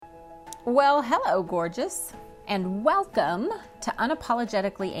Well, hello, gorgeous, and welcome to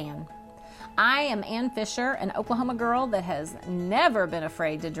Unapologetically Ann. I am Ann Fisher, an Oklahoma girl that has never been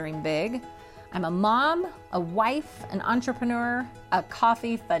afraid to dream big. I'm a mom, a wife, an entrepreneur, a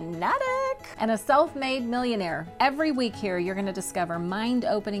coffee fanatic, and a self-made millionaire. Every week here, you're going to discover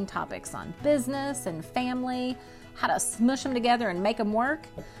mind-opening topics on business and family, how to smush them together and make them work,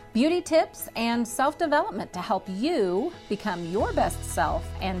 beauty tips, and self-development to help you become your best self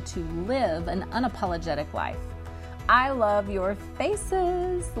and to live an unapologetic life. I love your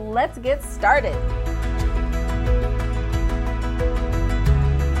faces. Let's get started.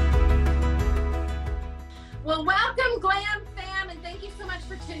 Well, welcome, Glam Fam, and thank you so much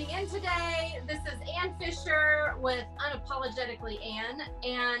for tuning in today. This is Ann Fisher with Unapologetically Ann,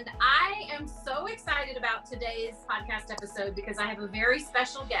 and I am so excited about today's podcast episode because I have a very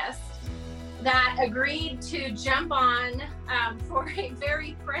special guest that agreed to jump on for a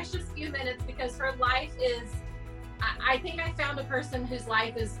very precious few minutes because her life is, I think I found a person whose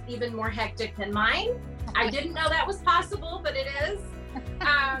life is even more hectic than mine. I didn't know that was possible, but it is.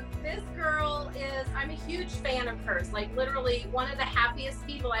 This girl is, I'm a huge fan of hers, like literally one of the happiest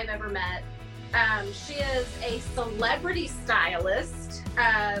people I've ever met. She is a celebrity stylist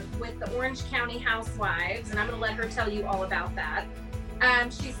with the Orange County Housewives, and I'm going to let her tell you all about that.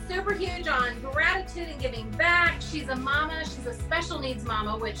 She's super huge on gratitude and giving back. She's a mama. She's a special needs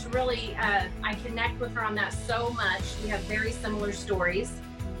mama, which really, I connect with her on that so much. We have very similar stories.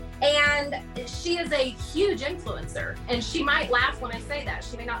 And she is a huge influencer, and she might laugh when I say that.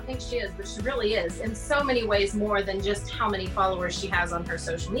 She may not think she is, but she really is in so many ways more than just how many followers she has on her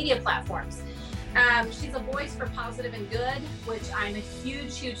social media platforms. She's a voice for positive and good, which I'm a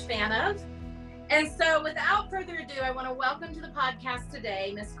huge, huge fan of. And so without further ado, I want to welcome to the podcast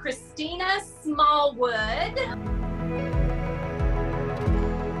today, Miss Christina Smallwood.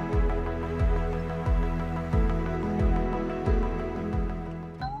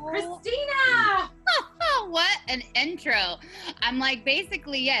 Christina! What an intro. I'm like,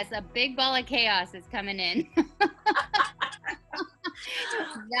 basically, yes, a big ball of chaos is coming in.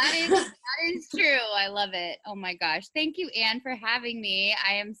 That is true. I love it. Oh my gosh. Thank you, Ann, for having me.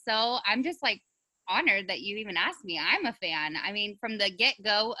 I'm just like honored that you even asked me. I'm a fan. I mean, from the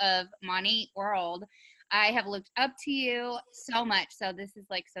get-go of Monty World, I have looked up to you so much. So this is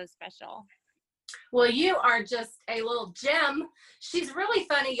like so special. Well, you are just a little gem. She's really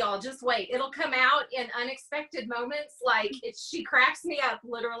funny, y'all. Just wait. It'll come out in unexpected moments. Like she cracks me up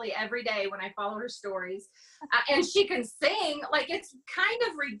literally every day when I follow her stories. And she can sing. Like it's kind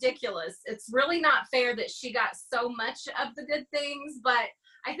of ridiculous. It's really not fair that she got so much of the good things, but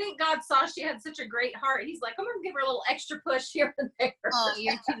I think God saw she had such a great heart. He's like, I'm going to give her a little extra push here and there. Oh,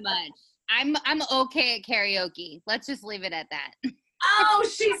 you're too much. I'm okay at karaoke. Let's just leave it at that. Oh,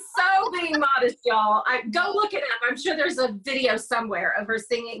 she's so being modest, y'all. Go look it up. I'm sure there's a video somewhere of her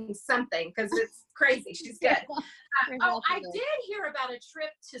singing something because it's crazy. She's good. I did hear about a trip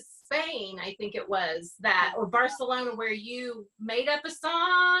to Spain, I think it was, or Barcelona, where you made up a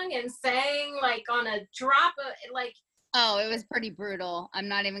song and sang like on a drop of like. Oh, it was pretty brutal. I'm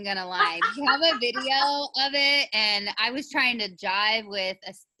not even going to lie. We have a video of it, and I was trying to jive with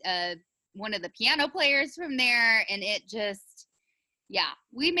one of the piano players from there, and it just, yeah,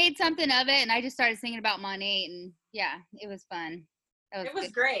 we made something of it, and I just started singing about Monet, and yeah, it was fun. It was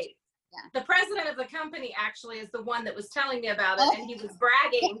great. Yeah. The president of the company actually is the one that was telling me about it, and he was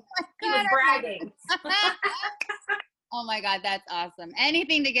bragging. He was bragging. Oh my God, that's awesome.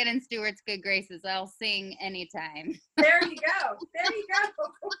 Anything to get in Stuart's good graces, I'll sing anytime. There you go. There you go.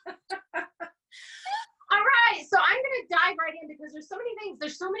 All right, so I'm going to dive right in because there's so many things.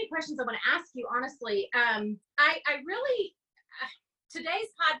 There's so many questions I want to ask you, honestly. I really... Today's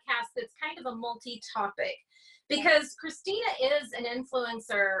podcast is kind of a multi-topic because Christina is an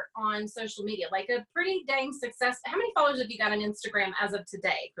influencer on social media, like a pretty dang success. How many followers have you got on Instagram as of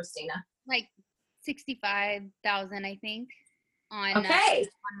today, Christina? Like 65,000, I think. On on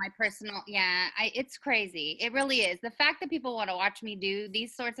my personal, yeah, it's crazy. It really is. The fact that people want to watch me do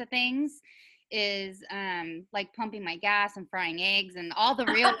these sorts of things is like pumping my gas and frying eggs and all the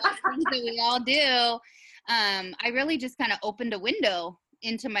real things that we all do. I really just kind of opened a window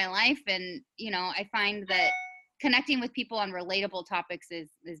into my life, and I find that connecting with people on relatable topics is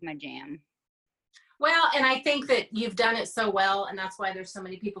my jam. Well, and I think that you've done it so well, and that's why there's so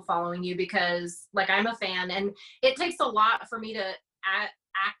many people following you because, like, I'm a fan, and it takes a lot for me to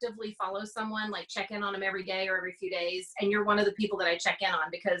actively follow someone, like check in on them every day or every few days, and you're one of the people that I check in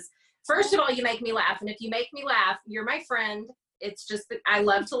on because, first of all, you make me laugh, and if you make me laugh, you're my friend, it's just that I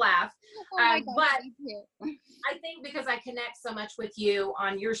love to laugh. Oh my gosh, But me too. I think because I connect so much with you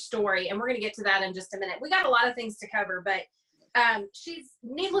on your story, and we're going to get to that in just a minute. We got a lot of things to cover, but she's,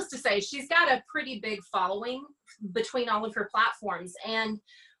 needless to say, she's got a pretty big following between all of her platforms. And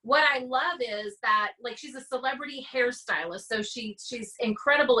what I love is that, like, she's a celebrity hairstylist, so she's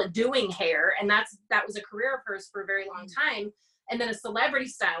incredible at doing hair, and that was a career of hers for a very long time. And then a celebrity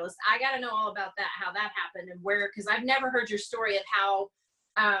stylist. I got to know all about that, how that happened, and where, because I've never heard your story of how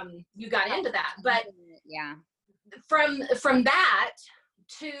you got into that. But yeah, from that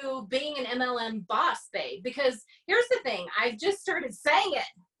to being an MLM boss babe, because here's the thing, I've just started saying it.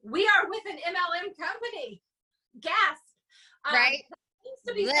 We are with an MLM company. Gasp. right? It seems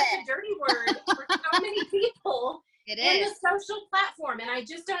to be such a dirty word for so many people It in is. the social platform, and I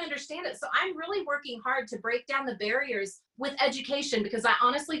just don't understand it. So I'm really working hard to break down the barriers with education, because I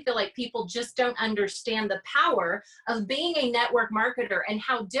honestly feel like people just don't understand the power of being a network marketer and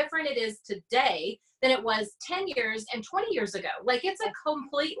how different it is today than it was 10 years and 20 years ago. Like, it's a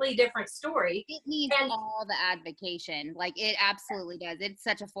completely different story. It needs all the advocation. Like, it absolutely does. It's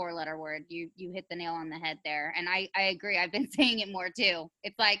such a 4-letter word. You hit the nail on the head there. And I agree. I've been saying it more too.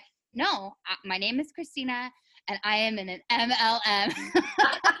 It's like, no, my name is Christina and I am in an MLM.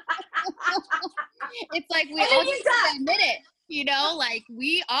 It's like we all just have to admit it, you know, like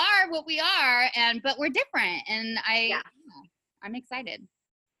we are what we are, but we're different. And I'm excited.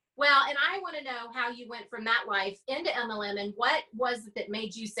 Well, and I want to know how you went from that life into MLM, and what was it that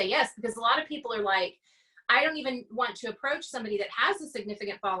made you say yes? Because a lot of people are like, I don't even want to approach somebody that has a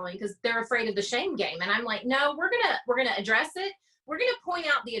significant following because they're afraid of the shame game. And I'm like, no, we're gonna address it. We're gonna point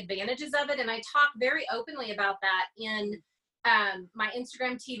out the advantages of it, and I talk very openly about that in my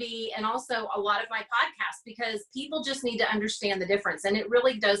Instagram TV and also a lot of my podcasts, because people just need to understand the difference, and it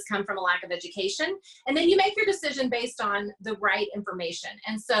really does come from a lack of education. And then you make your decision based on the right information.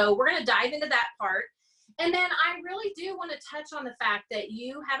 And so we're going to dive into that part. And then I really do want to touch on the fact that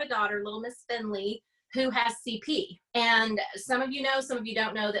you have a daughter, little Miss Finley, who has CP. And some of you know, some of you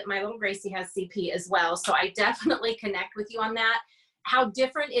don't know that my little Gracie has CP as well. So I definitely connect with you on that. How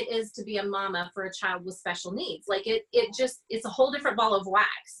different it is to be a mama for a child with special needs. Like it's a whole different ball of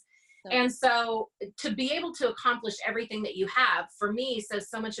wax. And so to be able to accomplish everything that you have, for me, says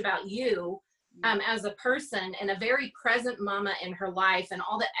so much about you as a person, and a very present mama in her life, and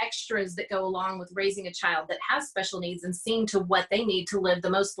all the extras that go along with raising a child that has special needs and seeing to what they need to live the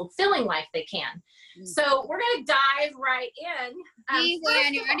most fulfilling life they can. So we're going to dive right in. Please,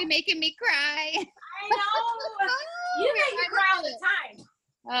 Ann, you're already making me cry. I know. You make me cry all the time.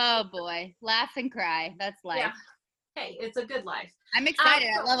 Oh boy, laugh and cry. That's life. Yeah. Hey, it's a good life. I'm excited.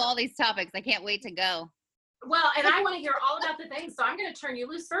 I love all these topics. I can't wait to go. Well, and I want to hear all about the things, so I'm going to turn you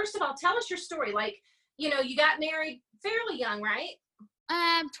loose. First of all, tell us your story. Like, you know, you got married fairly young, right?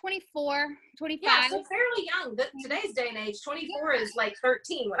 24, 25. Yeah, so fairly young. Today's day and age, 24 is like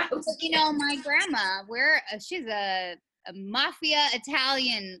 13 when I was a kid. You know, my grandma, she's a mafia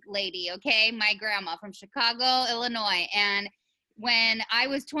Italian lady, okay? My grandma from Chicago, Illinois. And when I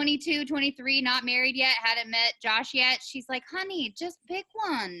was 22, 23, not married yet, hadn't met Josh yet, she's like, honey, just pick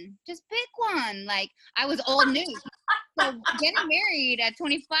one. Just pick one. Like, I was old news. So getting married at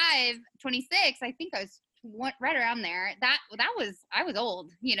 25, 26, I think I was right around there. I was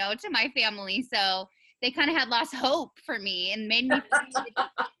old, you know, to my family. So they kind of had lost hope for me and made me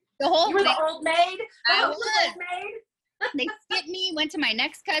the whole You were the old maid? I was. Old maid. They skipped me, went to my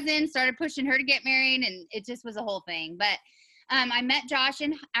next cousin, started pushing her to get married, and it just was a whole thing. But I met Josh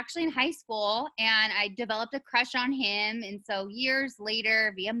actually in high school, and I developed a crush on him. And so years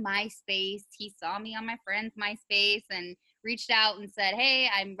later, via MySpace, he saw me on my friend's MySpace and reached out and said, hey,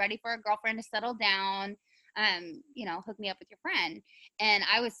 I'm ready for a girlfriend to settle down. You know, hook me up with your friend. And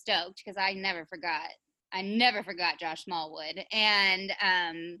I was stoked because I never forgot Josh Smallwood. And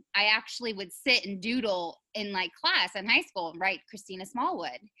I actually would sit and doodle in like class in high school and write Christina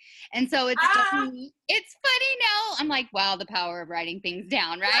Smallwood. And so it's funny now. I'm like, wow, the power of writing things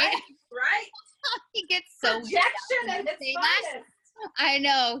down, right? Right. He gets so projection and it's that. I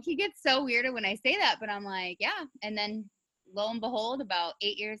know. He gets so weirded when I say that, but I'm like, yeah. And then lo and behold, about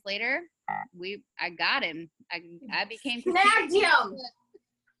 8 years later, I got him. I became snagged him.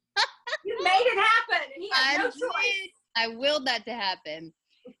 You made it happen, and he had no choice. I willed that to happen.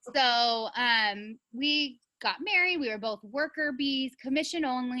 So we got married. We were both worker bees, commission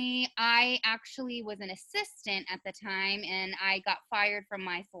only. I actually was an assistant at the time, and I got fired from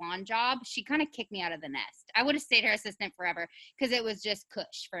my salon job. She kind of kicked me out of the nest. I would have stayed her assistant forever because it was just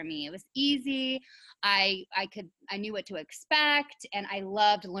cush for me. It was easy. I knew what to expect, and I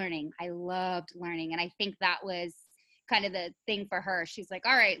loved learning. And I think that was kind of the thing for her. She's like,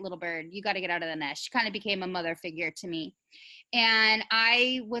 all right, little bird, you got to get out of the nest. She kind of became a mother figure to me. And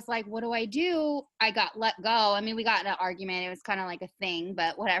I was like, what do I do? I got let go. I mean, we got in an argument. It was kind of like a thing,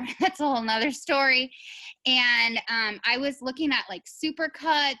 but whatever. That's a whole nother story. And I was looking at like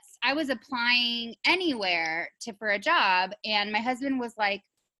Supercuts. I was applying anywhere for a job. And my husband was like,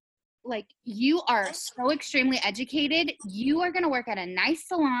 you are so extremely educated. You are going to work at a nice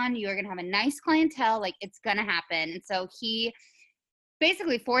salon. You are going to have a nice clientele. Like, it's going to happen. And so he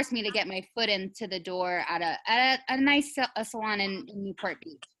basically forced me to get my foot into the door at a nice salon in Newport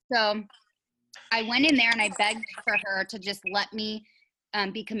Beach. So I went in there and I begged for her to just let me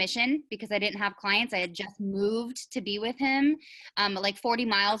be commissioned because I didn't have clients. I had just moved to be with him. Like 40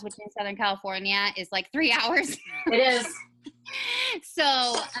 miles, which in Southern California is like 3 hours. It is.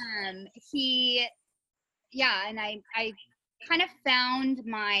 So and I kind of found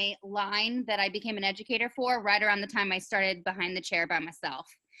my line that I became an educator for right around the time I started behind the chair by myself.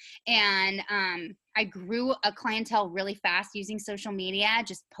 And I grew a clientele really fast using social media,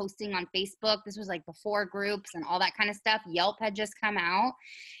 just posting on Facebook. This was like before groups and all that kind of stuff. Yelp had just come out.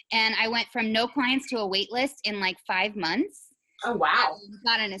 And I went from no clients to a wait list in like 5 months. Oh, wow.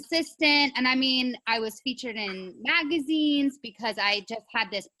 Got an assistant. And I mean, I was featured in magazines because I just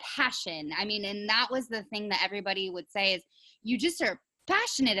had this passion. I mean, and that was the thing that everybody would say is you just are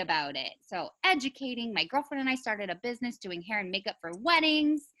passionate about it. So educating, my girlfriend and I started a business doing hair and makeup for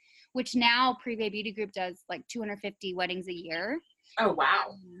weddings, which now Privé Beauty Group does like 250 weddings a year. Oh,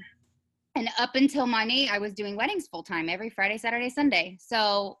 wow. And up until Monday, I was doing weddings full time every Friday, Saturday, Sunday.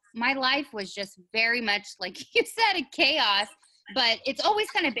 So my life was just very much, like you said, a chaos. But it's always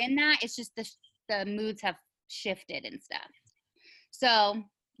kind of been that. It's just the moods have shifted and stuff. So,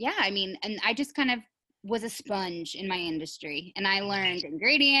 yeah, I mean, and I just kind of was a sponge in my industry. And I learned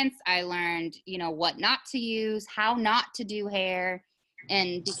ingredients. I learned, what not to use, how not to do hair,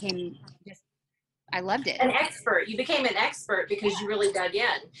 and became I loved it. An expert. You became an expert because you really dug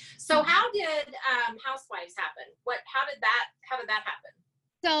in. So how did Housewives happen? How did that happen?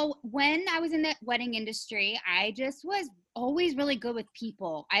 So when I was in the wedding industry, I just was always really good with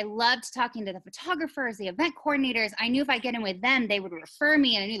people. I loved talking to the photographers, the event coordinators. I knew if I get in with them, they would refer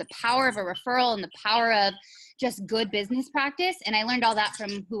me, and I knew the power of a referral and the power of just good business practice. And I learned all that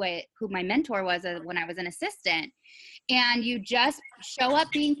from who my mentor was when I was an assistant. And you just show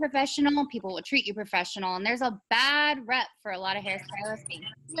up being professional, people will treat you professional. And there's a bad rep for a lot of hairstylists being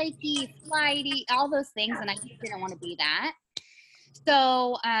flaky, flighty, all those things. And I just didn't want to be that.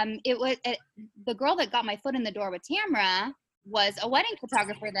 So it was the girl that got my foot in the door with Tamra was a wedding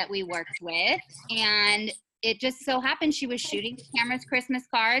photographer that we worked with. And it just so happened she was shooting Tamra's Christmas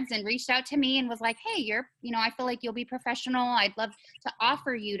cards and reached out to me and was like, hey, I feel like you'll be professional. I'd love to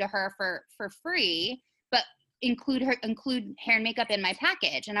offer you to her for free, but include hair and makeup in my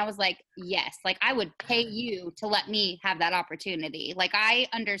package. And I was like, yes, like I would pay you to let me have that opportunity. Like I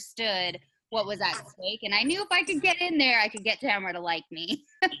understood what was at stake. And I knew if I could get in there, I could get Tamra to like me.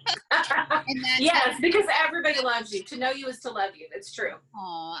 Yes, because everybody loves you. To know you is to love you. That's true.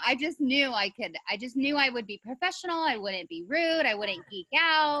 Oh, I just knew I could. I just knew I would be professional. I wouldn't be rude. I wouldn't geek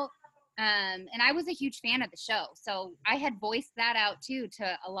out. And I was a huge fan of the show. So I had voiced that out too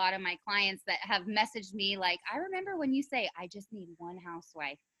to a lot of my clients that have messaged me like, I remember when you say, I just need one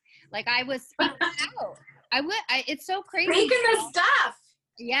housewife. Like I was speaking it out. It's so crazy. Speaking the stuff.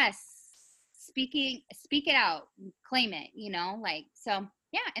 Yes. Speak it out, claim it, so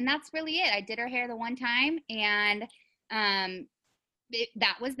yeah. And that's really it. I did her hair the one time, and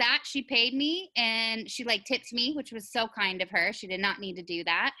that was that. She paid me, and she tipped me, which was so kind of her. She did not need to do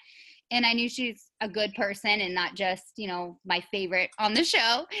that. And I knew she's a good person and not just, my favorite on the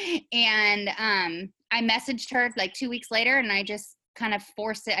show. And I messaged her 2 weeks later, and I just kind of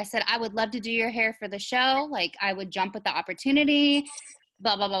forced it. I said, I would love to do your hair for the show. Like I would jump at the opportunity,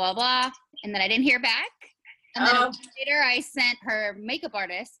 blah, blah, blah, blah, blah. And then I didn't hear back. And then a week later, I sent her makeup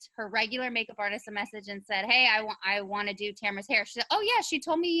artist, her regular makeup artist, a message and said, hey, I want to do Tamra's hair. She said, oh yeah, she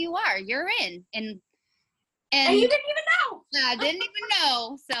told me you're in. And you didn't even know. I didn't even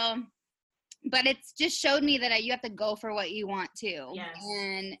know. So, but it's just showed me that you have to go for what you want to.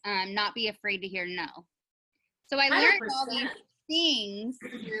 Yes. And not be afraid to hear no. So I 100%. learned all these things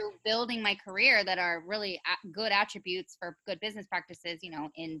through building my career that are really good attributes for good business practices,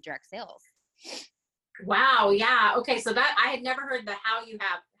 in direct sales. Wow. Yeah. Okay. So that I had never heard how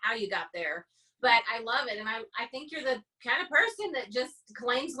you got there, but I love it. And I think you're the kind of person that just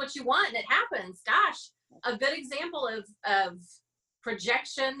claims what you want and it happens. Gosh, a good example of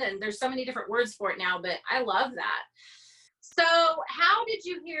projection. And there's so many different words for it now, but I love that. So how did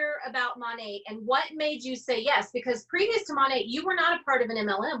you hear about Monat and what made you say yes? Because previous to Monat, you were not a part of an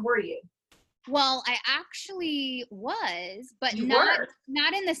MLM, were you? Well, I actually was, but You not were.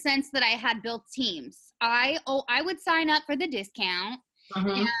 not in the sense that I had built teams. I would sign up for the discount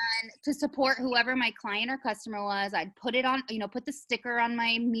Mhm. and to support whoever my client or customer was. I'd put it on, put the sticker on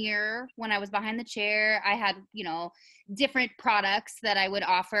my mirror when I was behind the chair. I had, different products that I would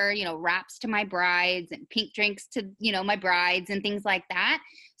offer, wraps to my brides and pink drinks to, my brides and things like that.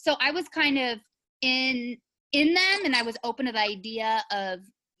 So I was kind of in them, and I was open to the idea of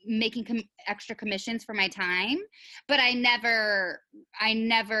making extra commissions for my time, but I never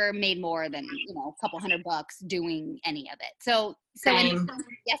made more than a couple $100 doing any of it. So Same.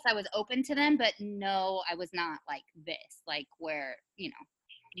 yes, I was open to them, but no, I was not like this, like where you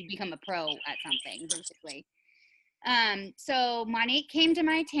become a pro at something basically. So Monat came to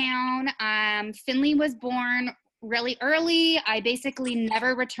my town. Finley was born really early. I basically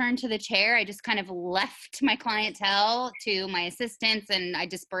never returned to the chair. I just kind of left my clientele to my assistants and I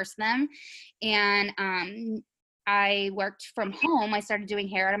dispersed them. And I worked from home. I started doing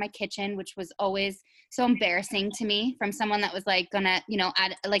hair out of my kitchen, which was always so embarrassing to me, from someone that was like gonna,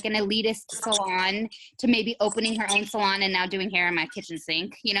 at like an elitist salon to maybe opening her own salon and now doing hair in my kitchen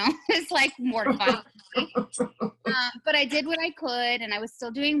sink. It's like mortifying. But I did what I could, and I was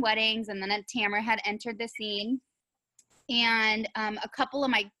still doing weddings. And then Tamara had entered the scene, and a couple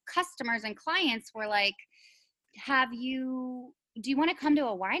of my customers and clients were like, do you want to come to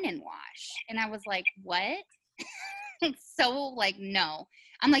a wine and wash? And I was like, what? So like, no.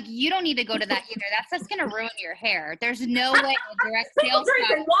 I'm like, you don't need to go to that either. That's just going to ruin your hair. There's no way a direct People sales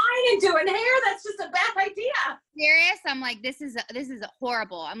drinking wine and doing hair, that's just a bad idea. Serious. I'm like, this is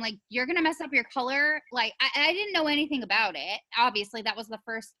horrible. I'm like, you're going to mess up your color. Like, I didn't know anything about it. Obviously, that was the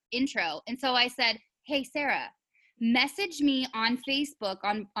first intro. And so I said, hey, Sarah, message me on Facebook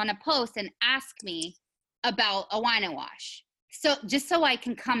on a post and ask me about a wine and wash. So just so I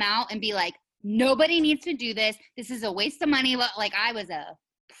can come out and be like, nobody needs to do this. This is a waste of money. Like, I was a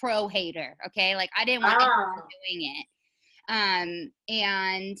pro hater. Okay. Like, I didn't want anyone doing it.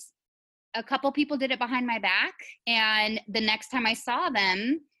 And a couple people did it behind my back. And the next time I saw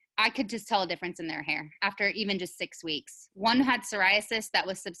them, I could just tell a difference in their hair after even just 6 weeks. One had psoriasis that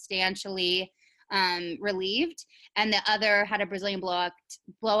was substantially relieved, and the other had a Brazilian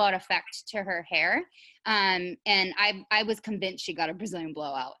blowout effect to her hair. And I was convinced she got a Brazilian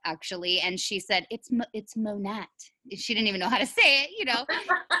blowout, actually. And she said, it's Monat. She didn't even know how to say it,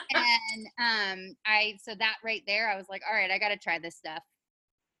 And so that right there, I was like, all right, I got to try this stuff.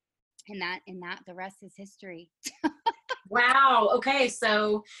 And that the rest is history. Wow. Okay.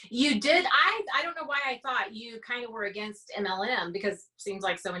 So you did, I don't know why I thought you kind of were against MLM, because it seems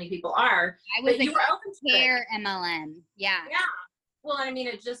like so many people are. I was you were open to hair MLM. Yeah. Yeah. Well, I mean,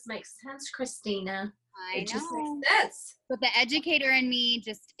 it just makes sense, Christina. I know. Just makes sense. But the educator in me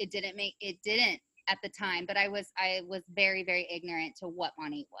it didn't at the time, but I was very, very ignorant to what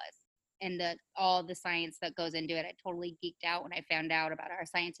Monat was and all the science that goes into it. I totally geeked out when I found out about our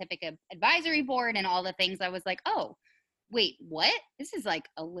scientific advisory board and all the things. I was like, oh, wait, what? This is like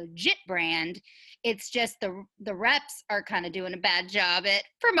a legit brand. It's just the reps are kind of doing a bad job at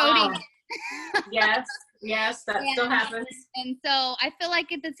promoting. Yes, that still happens. And so I feel like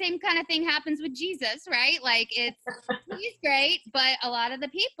the same kind of thing happens with Jesus, right? Like he's great, but a lot of the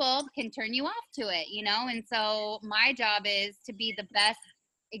people can turn you off to it, And so my job is to be the best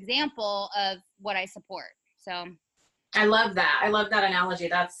example of what I support. So I love that. I love that analogy.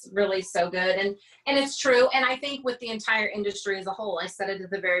 That's really so good. And it's true. And I think with the entire industry as a whole, I said it at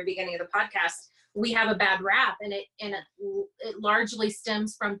the very beginning of the podcast, we have a bad rap, and it largely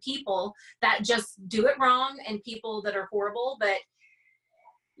stems from people that just do it wrong and people that are horrible, but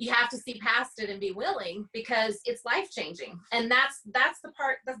you have to see past it and be willing, because it's life-changing. And that's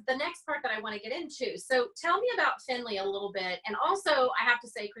the next part that I want to get into. So tell me about Finley a little bit. And also, I have to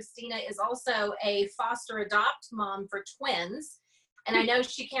say, Christina is also a foster adopt mom for twins. And I know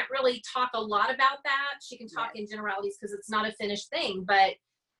she can't really talk a lot about that. She can talk in generalities because it's not a finished thing, but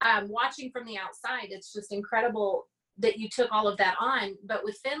watching from the outside, it's just incredible that you took all of that on. But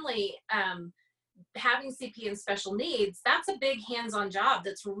with Finley, having CP and special needs, that's a big hands-on job.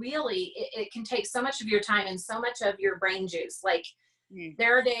 That's really, it can take so much of your time and so much of your brain juice. Like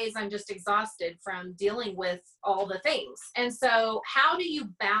there are days I'm just exhausted from dealing with all the things. And so how do you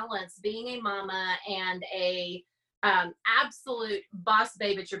balance being a mama and a absolute boss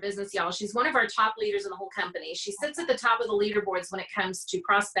babe at your business, y'all. She's one of our top leaders in the whole company. She sits at the top of the leaderboards when it comes to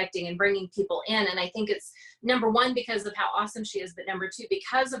prospecting and bringing people in. And I think it's number one, because of how awesome she is, but number two,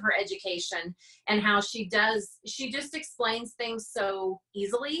 because of her education and how she just explains things so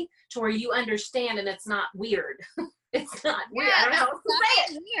easily to where you understand and it's not weird. It's not weird. Yeah, I don't know how else to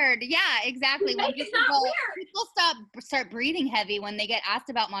say it. Weird. Yeah, exactly. When It's not weird. people start breathing heavy when they get asked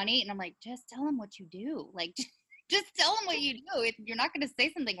about Monique, and I'm like, just tell them what you do. Like, just tell them what you do. If you're not going to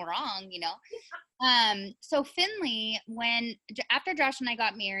say something wrong, you know. So Finley, after Josh and I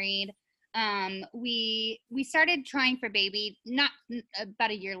got married, we started trying for baby not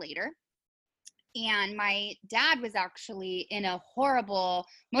about a year later. And my dad was actually in a horrible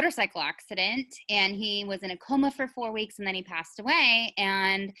motorcycle accident, and he was in a coma for 4 weeks, and then he passed away.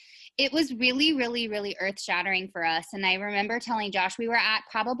 And it was really, really, really earth-shattering for us. And I remember telling Josh, we were at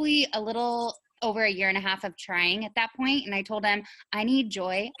probably a little over a year and a half of trying at that point, and I told him, I need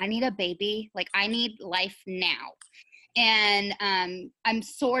joy. I need a baby. Like, I need life now. And I'm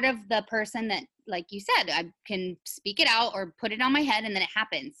sort of the person that, like you said, I can speak it out or put it on my head and then it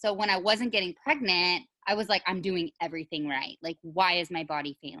happens. So when I wasn't getting pregnant, I was like, I'm doing everything right. Like, why is my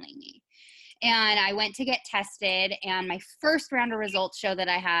body failing me? And I went to get tested, and my first round of results show that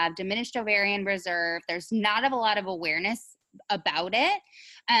I have diminished ovarian reserve. There's not a lot of awareness about it.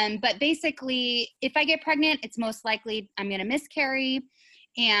 But basically, if I get pregnant, it's most likely I'm going to miscarry.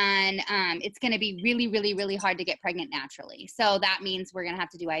 And it's going to be really, really, really hard to get pregnant naturally. So that means we're going to have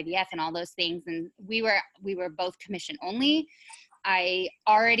to do IVF and all those things. And we were both commission only. I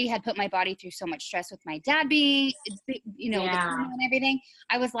already had put my body through so much stress with my dad being, you know, Yeah. and everything.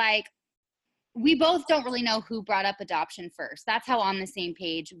 I was like, we both don't really know who brought up adoption first. That's how on the same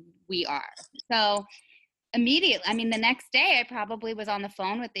page we are. So immediately, I mean, the next day I probably was on the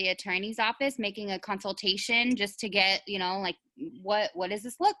phone with the attorney's office making a consultation just to get, you know, like, what does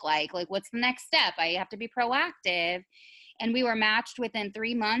this look like? Like, what's the next step? I have to be proactive. And we were matched within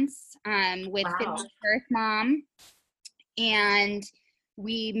 3 months with Finley's birth mom. And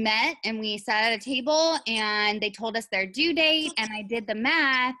we met and we sat at a table, and they told us their due date, and I did the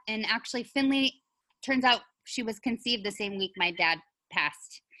math, and actually Finley, turns out she was conceived the same week my dad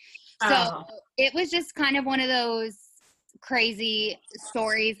passed. So it was just kind of one of those crazy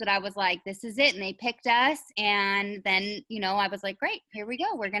stories that I was like, this is it. And they picked us. And then, you know, I was like, great, here we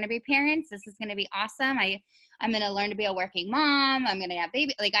go. We're going to be parents. This is going to be awesome. I'm going to learn to be a working mom. I'm going to have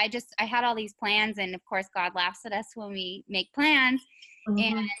baby. Like, I had all these plans. And of course, God laughs at us when we make plans.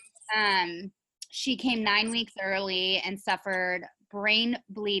 Mm-hmm. And she came 9 weeks early and suffered brain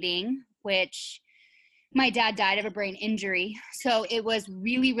bleeding, which my dad died of a brain injury. So it was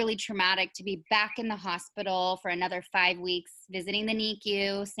really, really traumatic to be back in the hospital for another 5 weeks, visiting the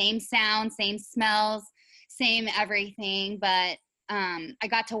NICU, same sound, same smells, same everything. But I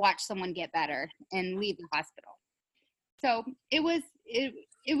got to watch someone get better and leave the hospital. So it was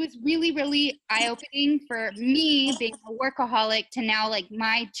really, really eye-opening for me, being a workaholic, to now, like,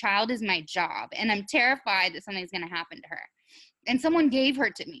 my child is my job, and I'm terrified that something's going to happen to her. And someone gave her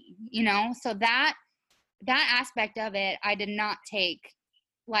to me, you know? So that aspect of it, I did not take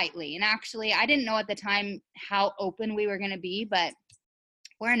lightly. And actually, I didn't know at the time how open we were going to be, but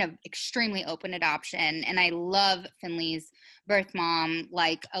we're in an extremely open adoption. And I love Finley's birth mom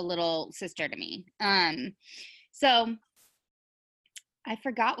like a little sister to me. So I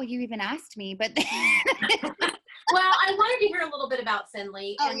forgot what you even asked me, but. Well, I wanted to hear a little bit about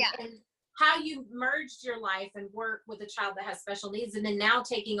Finley and how you merged your life and work with a child that has special needs, and then now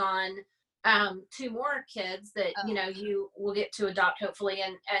taking on 2 more kids that you know you will get to adopt hopefully,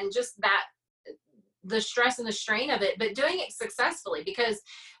 and just that, the stress and the strain of it, but doing it successfully, because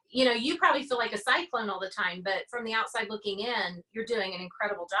you know you probably feel like a cyclone all the time, but from the outside looking in, you're doing an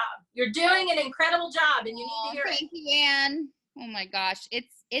incredible job. You're doing an incredible job, and you need to hear thank you, Ann. Oh my gosh,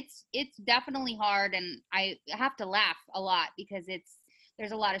 it's definitely hard, and I have to laugh a lot because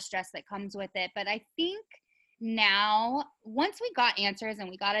there's a lot of stress that comes with it. But I think now, once we got answers and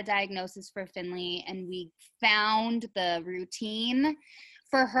we got a diagnosis for Finley, and we found the routine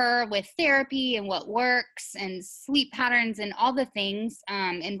for her with therapy and what works and sleep patterns and all the things,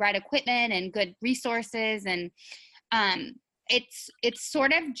 and right equipment and good resources, and it's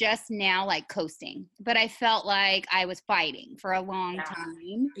sort of just now like coasting. But I felt like I was fighting for a long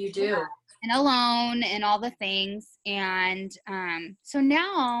time. You do. And alone and all the things. And so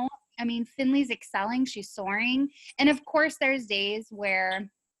now, I mean, Finley's excelling, she's soaring. And of course, there's days where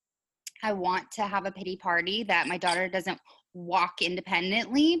I want to have a pity party that my daughter doesn't walk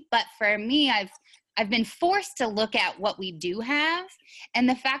independently. But for me, I've I've been forced to look at what we do have. And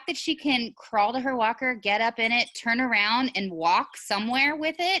the fact that she can crawl to her walker, get up in it, turn around and walk somewhere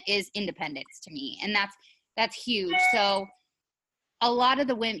with it is independence to me. And that's huge. So a lot of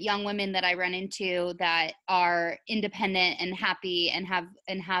the young women that I run into that are independent and happy and have,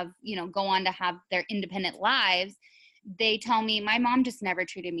 go on to have their independent lives, they tell me my mom just never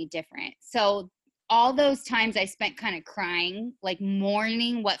treated me different. So all those times I spent kind of crying, like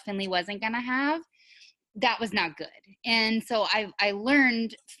mourning what Finley wasn't going to have, that was not good. And so I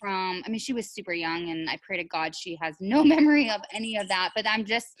learned from, she was super young, and I pray to God she has no memory of any of that. But I'm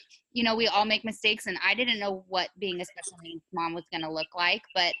just, we all make mistakes, and I didn't know what being a special needs mom was going to look like.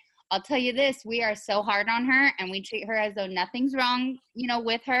 But I'll tell you this, we are so hard on her, and we treat her as though nothing's wrong,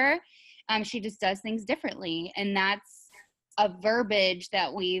 with her. She just does things differently. And that's a verbiage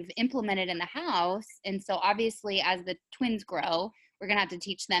that we've implemented in the house. And so obviously as the twins grow, we're going to have to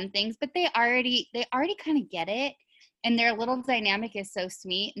teach them things, but they already kind of get it. And their little dynamic is so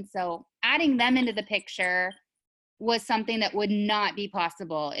sweet. And so adding them into the picture was something that would not be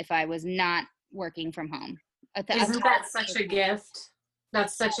possible if I was not working from home. Isn't that such a gift?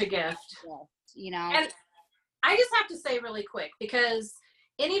 That's such a gift. And I just have to say really quick, because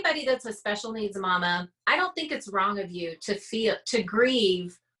anybody that's a special needs mama, I don't think it's wrong of you to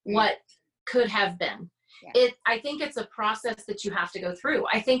grieve what could have been. Yeah. I think it's a process that you have to go through.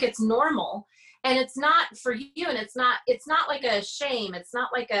 I think it's normal, and it's not for you, and it's not like a shame.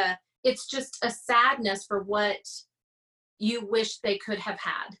 It's just a sadness for what you wish they could have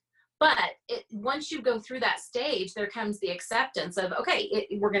had. But once you go through that stage, there comes the acceptance of, okay,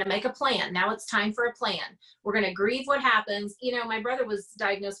 we're going to make a plan. Now it's time for a plan. We're going to grieve what happens. My brother was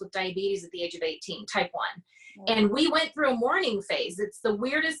diagnosed with diabetes at the age of 18, type 1. And we went through a mourning phase. It's the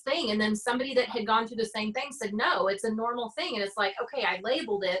weirdest thing. And then somebody that had gone through the same thing said, no, it's a normal thing. And it's like, okay, I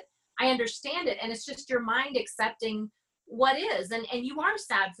labeled it. I understand it. And it's just your mind accepting what is. And you are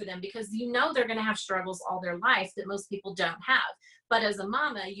sad for them, because they're going to have struggles all their life that most people don't have. But as a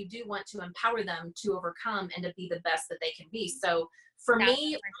mama, you do want to empower them to overcome and to be the best that they can be. So for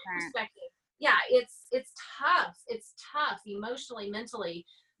me, perspective, yeah, it's tough. It's tough emotionally, mentally.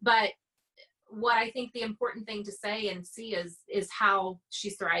 But what I think the important thing to say and see is how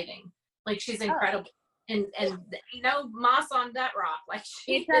she's thriving. Like, she's incredible. And moss on that rock. Like,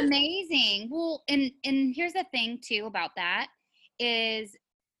 it's amazing. Well, and here's the thing too about that is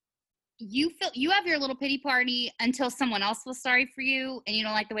you have your little pity party until someone else feels sorry for you, and you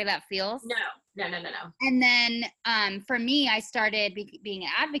don't like the way that feels. No. And then for me, I started being an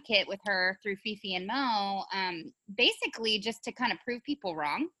advocate with her through Fifi and Mo, basically just to kind of prove people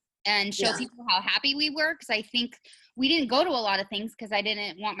wrong and show people how happy we were. Because I think we didn't go to a lot of things because I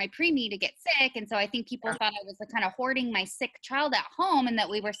didn't want my preemie to get sick. And so I think people thought I was kind of hoarding my sick child at home and that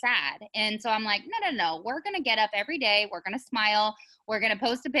we were sad. And so I'm like, no, we're going to get up every day. We're going to smile. We're going to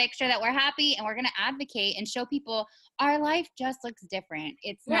post a picture that we're happy, and we're going to advocate and show people our life just looks different.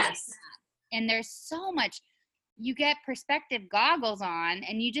 It's not. And there's so much. You get perspective goggles on,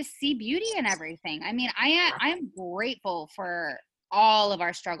 and you just see beauty in everything. I am grateful for all of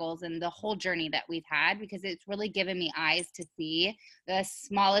our struggles and the whole journey that we've had, because it's really given me eyes to see the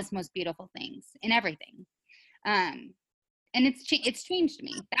smallest, most beautiful things in everything. And it's changed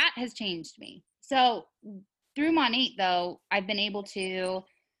me. That has changed me. So through Monat, though, I've been able to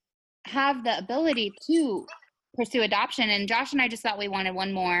have the ability to pursue adoption. And Josh and I just thought we wanted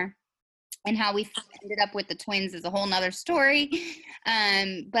one more. And how we ended up with the twins is a whole nother story.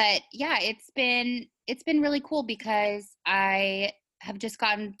 But yeah, it's been really cool, because I have just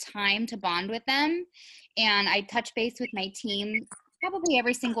gotten time to bond with them, and I touch base with my team probably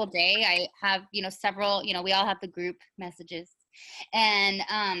every single day. I have, several, we all have the group messages, and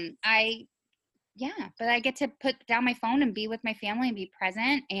but I get to put down my phone and be with my family and be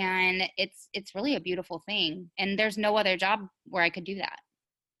present. And it's really a beautiful thing. And there's no other job where I could do that.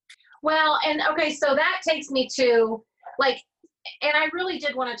 Well, and okay, so that takes me to and I really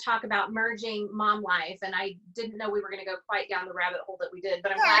did want to talk about merging mom life, and I didn't know we were going to go quite down the rabbit hole that we did,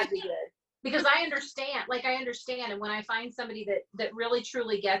 but I'm glad we did, because I understand, and when I find somebody that really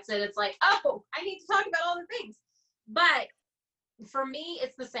truly gets it, it's like, oh, I need to talk about all the things. But for me,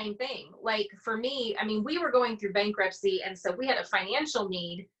 it's the same thing. Like, for me, we were going through bankruptcy, and so we had a financial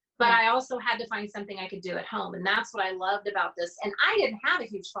need, but I also had to find something I could do at home. And that's what I loved about this. And I didn't have a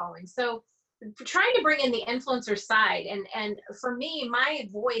huge following. So trying to bring in the influencer side, and for me, my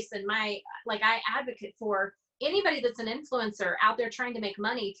voice and I advocate for anybody that's an influencer out there trying to make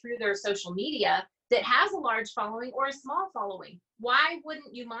money through their social media. that has a large following or a small following. Why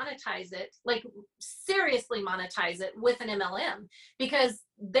wouldn't you monetize it, like seriously monetize it with an MLM? Because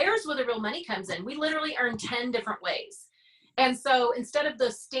there's where the real money comes in. We literally earn 10 different ways. And so instead of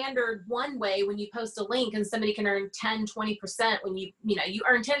the standard one way, when you post a link and somebody can earn 10, 20% when you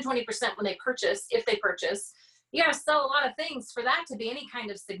earn 10, 20% when they purchase, if they purchase, you got to sell a lot of things for that to be any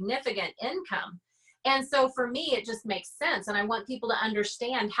kind of significant income. And so for me, it just makes sense. And I want people to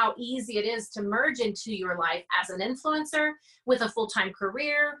understand how easy it is to merge into your life as an influencer with a full-time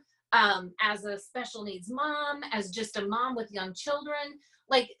career, as a special needs mom, as just a mom with young children.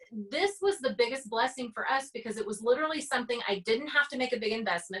 Like, this was the biggest blessing for us because it was literally something I didn't have to make a big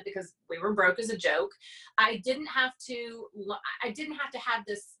investment because we were broke as a joke. I didn't have to have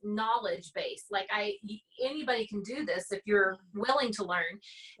this knowledge base. Like, anybody can do this if you're willing to learn.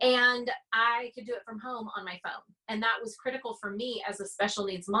 And I could do it from home on my phone. And that was critical for me as a special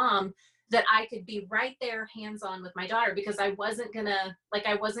needs mom, that I could be right there hands-on with my daughter, because I wasn't gonna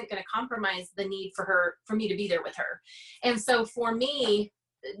compromise the need for me to be there with her. And so for me,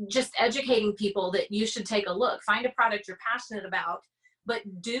 just educating people that you should take a look, find a product you're passionate about, but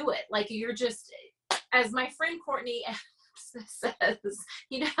do it. Like, you're just, as my friend Courtney says,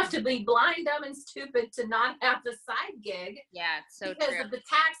 you have to be blind, dumb, and stupid to not have the side gig. Yeah, it's so because true. of the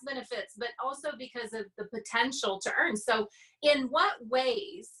tax benefits, but also because of the potential to earn. So in what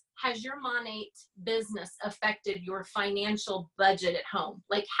ways has your Monat business affected your financial budget at home?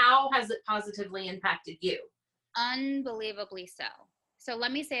 Like, how has it positively impacted you? Unbelievably so. So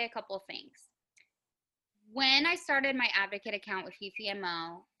let me say a couple of things. When I started my advocate account with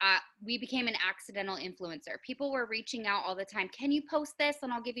FiFiMO, we became an accidental influencer. People were reaching out all the time. Can you post this?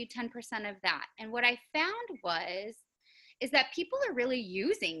 And I'll give you 10% of that. And what I found is that people are really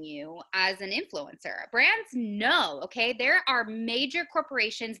using you as an influencer. Brands know, okay? There are major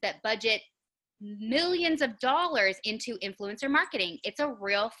corporations that budget millions of dollars into influencer marketing. It's a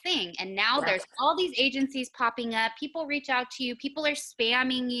real thing. And now there's all these agencies popping up. People reach out to you. People are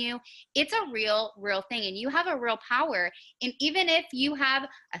spamming you. It's a real thing. And you have a real power. And even if you have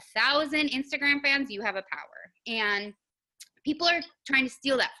 1,000 Instagram fans, you have a power. And people are trying to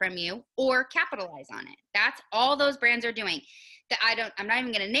steal that from you or capitalize on it. That's all those brands are doing. I'm not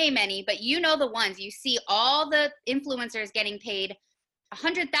even going to name any, but you know the ones. You see all the influencers getting paid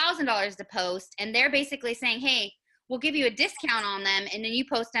 $100,000 to post, and they're basically saying, hey, we'll give you a discount on them, and then you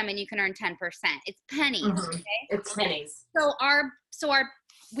post them and you can earn 10%. It's pennies. Mm-hmm. Okay? It's pennies. So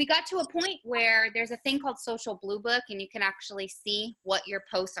we got to a point where there's a thing called Social Blue Book, and you can actually see what your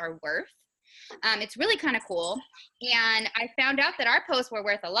posts are worth. It's really kind of cool. And I found out that our posts were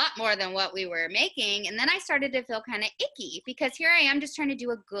worth a lot more than what we were making. And then I started to feel kind of icky, because here I am just trying to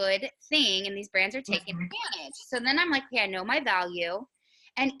do a good thing, and these brands are taking advantage. So then I'm like, okay, I know my value.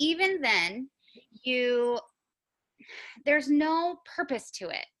 And even then, there's no purpose to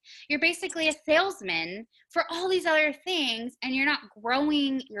it. You're basically a salesman for all these other things, and you're not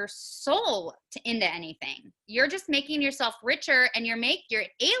growing your soul into anything. You're just making yourself richer, and you're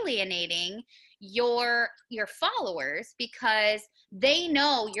alienating your followers because they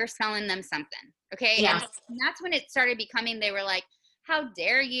know you're selling them something. Okay. Yeah. And that's when it started becoming, they were like, how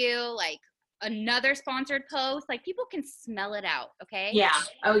dare you? Like, another sponsored post, like, people can smell it out. Okay. Yeah.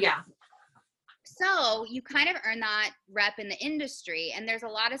 Oh yeah. So you kind of earn that rep in the industry. And there's a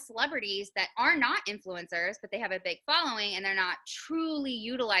lot of celebrities that are not influencers, but they have a big following, and they're not truly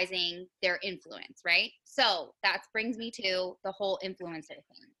utilizing their influence, right? So that brings me to the whole influencer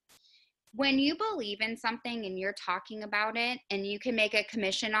thing. When you believe in something and you're talking about it and you can make a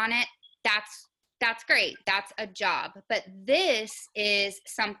commission on it, that's great. That's a job. But this is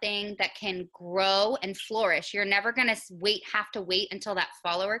something that can grow and flourish. You're never going to have to wait until that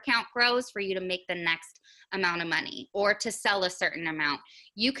follower count grows for you to make the next amount of money or to sell a certain amount.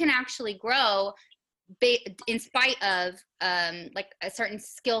 You can actually grow in spite of like a certain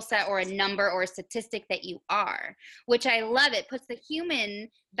skill set or a number or a statistic that you are, which I love. It puts the human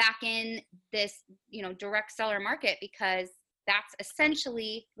back in this, direct seller market, because that's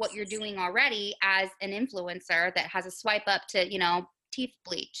essentially what you're doing already as an influencer that has a swipe up to, teeth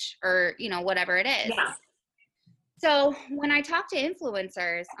bleach or, whatever it is. Yeah. So when I talk to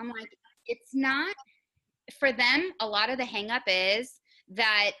influencers, I'm like, it's not for them. A lot of the hang up is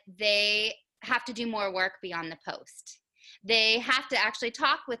that they have to do more work beyond the post. They have to actually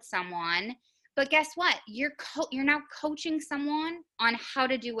talk with someone, but guess what? You're now coaching someone on how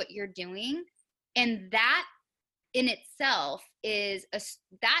to do what you're doing. And that in itself is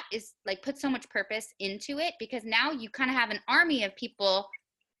like put so much purpose into it, because now you kind of have an army of people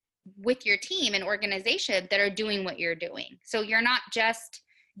with your team and organization that are doing what you're doing. So you're not just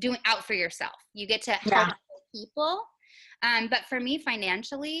doing out for yourself. You get to help Yeah. people. But for me,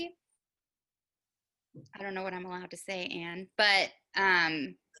 financially, I don't know what I'm allowed to say, Anne, but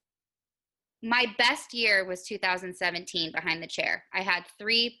my best year was 2017 behind the chair. I had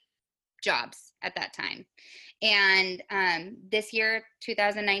 3 jobs at that time. And this year,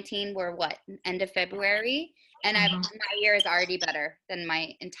 2019, we're what, end of February? And my year is already better than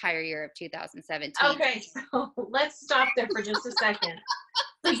my entire year of 2017. Okay, so let's stop there for just a second.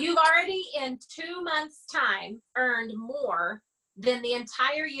 So you've already in 2 months' time earned more than the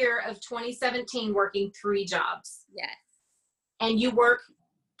entire year of 2017 working 3 jobs. Yes. And you work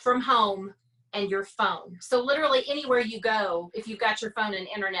from home and your phone. So literally anywhere you go, if you've got your phone and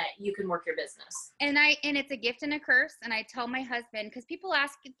internet, you can work your business. And it's a gift and a curse. And I tell my husband, because people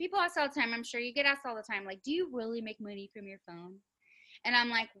ask all the time, I'm sure you get asked all the time, like, do you really make money from your phone? And I'm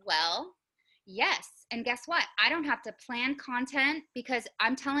like, well, yes. And guess what? I don't have to plan content, because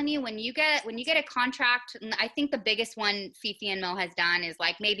I'm telling you, when you get a contract, I think the biggest one Fifi and Mo has done is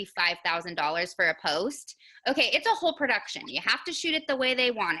like maybe $5,000 for a post. Okay, it's a whole production. You have to shoot it the way they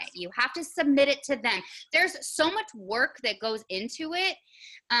want it. You have to submit it to them. There's so much work that goes into it.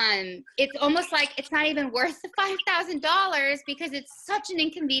 It's almost like it's not even worth the $5,000 because it's such an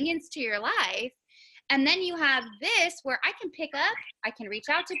inconvenience to your life. And then you have this where I can pick up, I can reach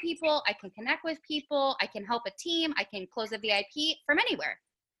out to people, I can connect with people, I can help a team, I can close a VIP from anywhere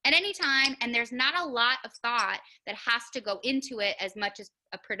at any time. And there's not a lot of thought that has to go into it as much as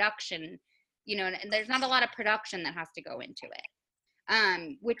a production, and there's not a lot of production that has to go into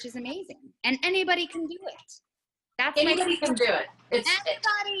it, which is amazing. And anybody can do it. Anybody can do it.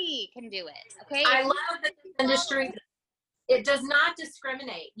 Anybody can do it. Okay. I love that this industry. It does not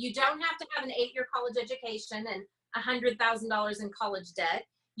discriminate. You don't have to have an 8-year college education and $100,000 in college debt.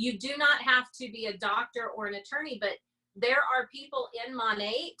 You do not have to be a doctor or an attorney, but there are people in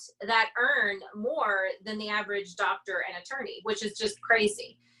Monate that earn more than the average doctor and attorney, which is just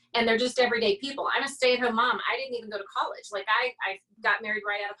crazy. And they're just everyday people. I'm a stay-at-home mom. I didn't even go to college. Like I got married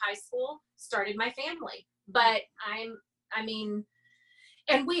right out of high school, started my family. But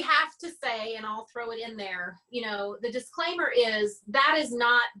and we have to say, and I'll throw it in there, the disclaimer is that is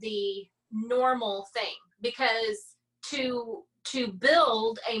not the normal thing, because to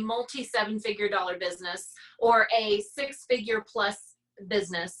build a multi-7-figure dollar business or a 6-figure plus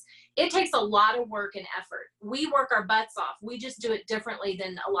business, it takes a lot of work and effort. We work our butts off. We just do it differently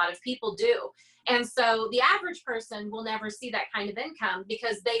than a lot of people do. And so the average person will never see that kind of income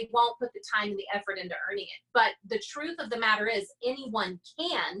because they won't put the time and the effort into earning it. But the truth of the matter is anyone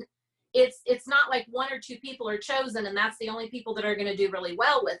can. It's not like 1 or 2 people are chosen and that's the only people that are going to do really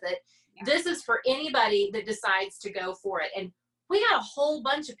well with it. Yeah. This is for anybody that decides to go for it. And we got a whole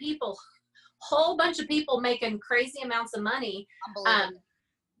bunch of people making crazy amounts of money.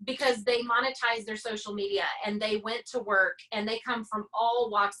 Because they monetize their social media and they went to work and they come from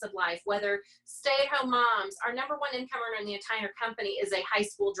all walks of life, whether stay-at-home moms. Our number 1 income earner in the entire company is a high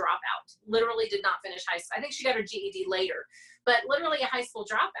school dropout, literally did not finish high school. I think she got her GED later, but literally a high school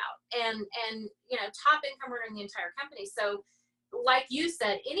dropout and top income earner in the entire company. So like you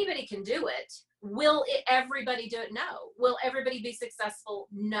said, anybody can do it. Will everybody do it? No. Will everybody be successful?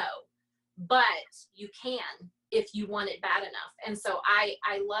 No. But you can if you want it bad enough. And so I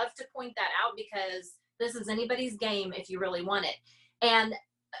love to point that out because this is anybody's game if you really want it. And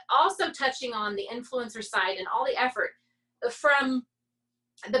also touching on the influencer side and all the effort from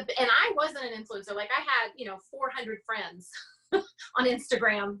and I wasn't an influencer. Like I had, 400 friends on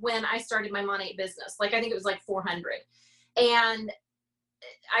Instagram when I started my Monate business. Like I think it was like 400. And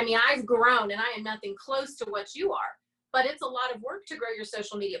I mean, I've grown and I am nothing close to what you are. But it's a lot of work to grow your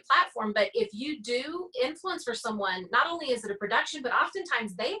social media platform. But if you do influence for someone, not only is it a production, but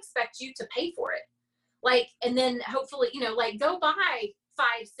oftentimes they expect you to pay for it. Like, and then hopefully, go buy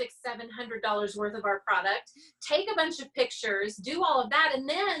 $500, $600, $700 worth of our product, take a bunch of pictures, do all of that. And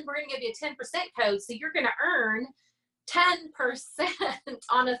then we're going to give you a 10% code. So you're going to earn 10%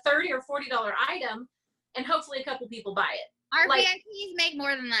 on a $30 or $40 item. And hopefully a couple people buy it. Our VIPs make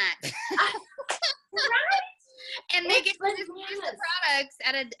more than that. Right? And they get to use the products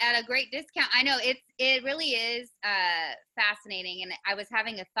at a great discount. I know it really is fascinating. And I was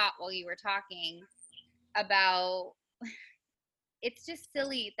having a thought while you were talking about it's just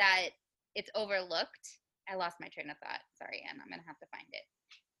silly that it's overlooked. I lost my train of thought. Sorry, Anne. I'm gonna have to find it.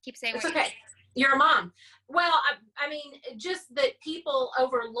 Keep saying it's okay. You're a mom. Well, I mean, just that people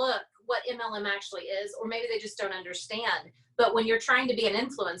overlook what MLM actually is, or maybe they just don't understand. But when you're trying to be an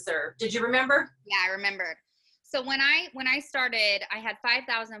influencer, did you remember? Yeah, I remembered. So when I started, I had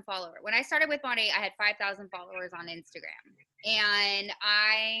 5,000 followers. When I started with Monate, I had 5,000 followers on Instagram. And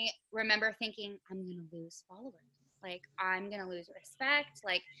I remember thinking, I'm going to lose followers. Like, I'm going to lose respect.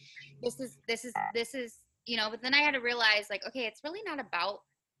 Like, this is, but then I had to realize, like, okay, it's really not about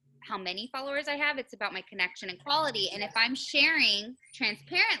how many followers I have. It's about my connection and quality. And if I'm sharing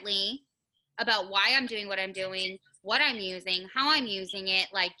transparently about why I'm doing what I'm doing, what I'm using, how I'm using it,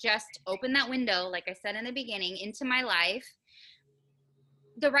 like, just open that window, like I said in the beginning, into my life,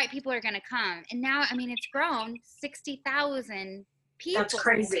 the right people are going to come. And now, I mean, it's grown 60,000 people. That's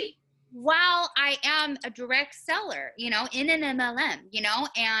crazy. While I am a direct seller, in an MLM,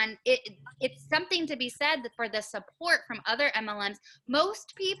 and it's something to be said for the support from other MLMs.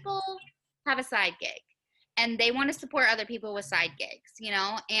 Most people have a side gig and they want to support other people with side gigs,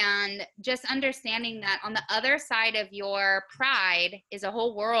 and just understanding that on the other side of your pride is a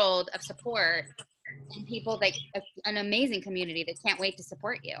whole world of support and people, like an amazing community that can't wait to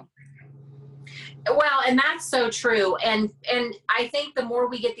support you. Well, and that's so true. And I think the more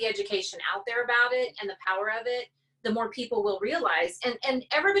we get the education out there about it and the power of it, the more people will realize. And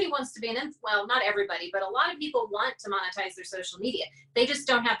everybody wants to be well, not everybody, but a lot of people want to monetize their social media. They just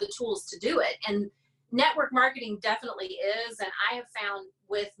don't have the tools to do it. And network marketing definitely is. And I have found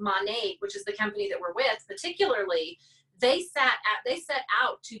with Monade, which is the company that we're with, particularly, they set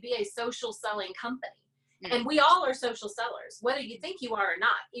out to be a social selling company. And we all are social sellers, whether you think you are or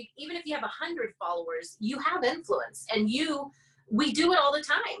not. Even if you have 100 followers, you have influence, and we do it all the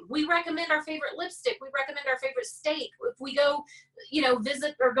time. We recommend our favorite lipstick. We recommend our favorite steak. If we go,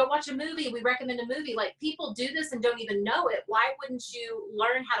 visit or go watch a movie, we recommend a movie. Like, people do this and don't even know it. Why wouldn't you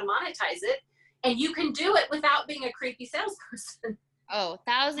learn how to monetize it? And you can do it without being a creepy salesperson. Oh,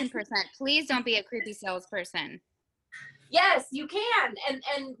 1,000%. Please don't be a creepy salesperson. Yes, you can. And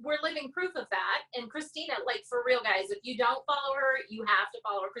we're living proof of that. And Christina, like, for real, guys, if you don't follow her, you have to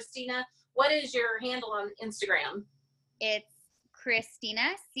follow her. Christina, what is your handle on Instagram? It's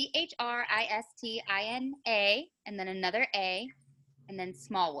Christina, Christina, and then another A, and then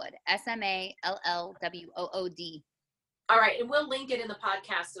Smallwood, SMALLWOOD. All right. And we'll link it in the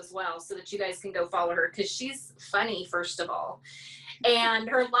podcast as well so that you guys can go follow her, because she's funny, first of all. And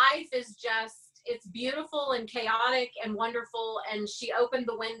her life is just, it's beautiful and chaotic and wonderful. And she opened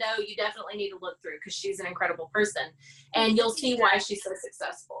the window. You definitely need to look through, because she's an incredible person, and you'll see why she's so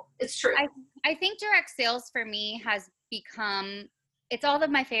successful. It's true. I think direct sales for me has become, it's all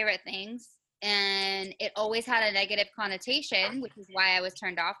of my favorite things. And it always had a negative connotation, which is why I was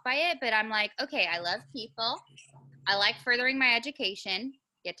turned off by it. But I'm like, okay, I love people. I like furthering my education.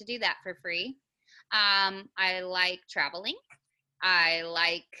 Get to do that for free. I like traveling. I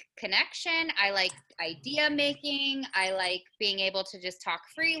like connection. I like idea making. I like being able to just talk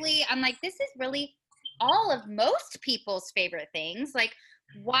freely. I'm like, this is really all of most people's favorite things. Like,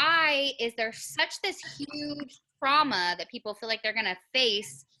 why is there such this huge trauma that people feel like they're going to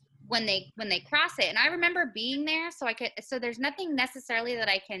face when they cross it? And I remember being there, so there's nothing necessarily that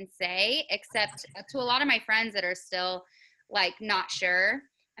I can say, except to a lot of my friends that are still like not sure.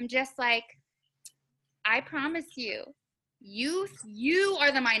 I'm just like, I promise you, you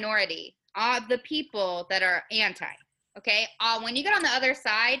are the minority of the people that are anti. Okay. When you get on the other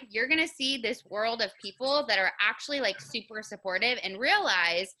side, you're going to see this world of people that are actually like super supportive and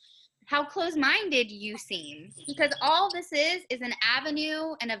realize how close-minded you seem, because all this is an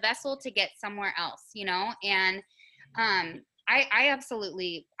avenue and a vessel to get somewhere else, and I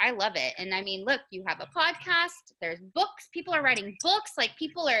absolutely, I love it. And I mean, look, you have a podcast, there's books, people are writing books, like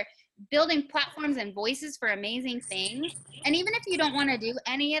people are building platforms and voices for amazing things. And even if you don't want to do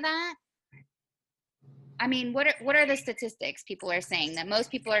any of that, I mean, what are the statistics? People are saying that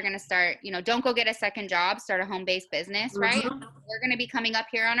most people are going to start, don't go get a second job, start a home-based business, right? Mm-hmm. We're going to be coming up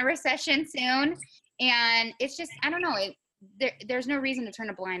here on a recession soon. And it's just, I don't know, there's no reason to turn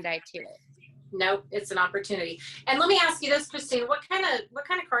a blind eye to it. Nope, it's an opportunity. And let me ask you this, Christine, what kind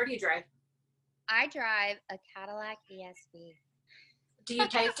of car do you drive? I drive a Cadillac ESV. Do you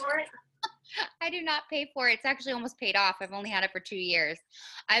pay for it? I do not pay for it. It's actually almost paid off. I've only had it for 2 years.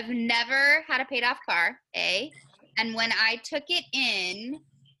 I've never had a paid off car, and when I took it in,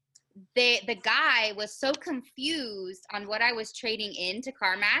 the guy was so confused on what I was trading into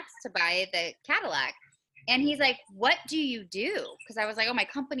CarMax to buy the Cadillac. And he's like, what do you do? Because I was like, oh, my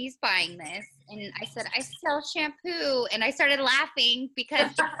company's buying this. And I said, I sell shampoo. And I started laughing because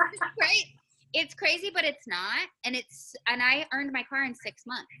it's crazy, but it's not. And I earned my car in 6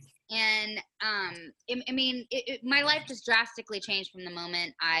 months. And my life just drastically changed from the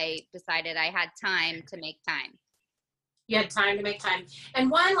moment I decided I had time to make time. You had time to make time.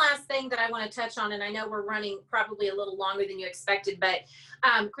 And one last thing that I want to touch on, and I know we're running probably a little longer than you expected, but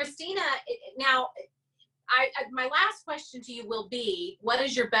Christina, now my last question to you will be, what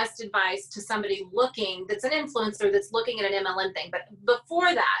is your best advice to somebody looking, that's an influencer that's looking at an MLM thing? But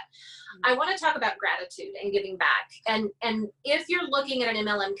before that, I want to talk about gratitude and giving back. And if you're looking at an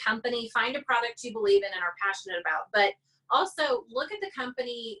MLM company, find a product you believe in and are passionate about, but also look at the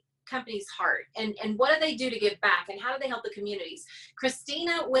company's heart and what do they do to give back and how do they help the communities.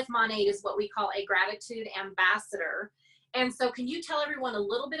 Christina with Monat is what we call a gratitude ambassador. And so can you tell everyone a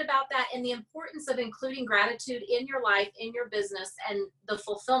little bit about that and the importance of including gratitude in your life, in your business, and the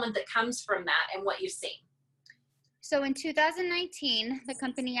fulfillment that comes from that and what you've seen? So in 2019, the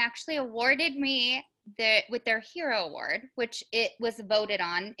company actually awarded me with their Hero Award, which it was voted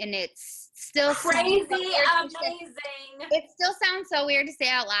on, and it's still crazy, amazing. It still sounds so weird to say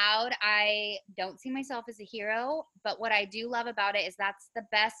out loud. I don't see myself as a hero, but what I do love about it is that's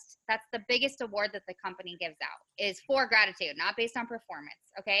the biggest award that the company gives out, is for gratitude, not based on performance.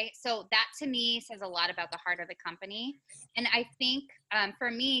 Okay. So that to me says a lot about the heart of the company. And I think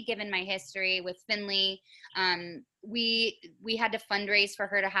for me, given my history with Finley, we had to fundraise for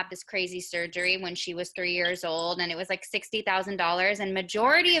her to have this crazy surgery when she was 3 years old, and it was like $60,000. And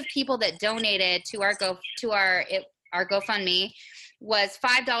majority of people that donated to our GoFundMe was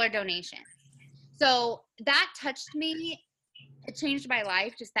 $5 donation. So that touched me. It changed my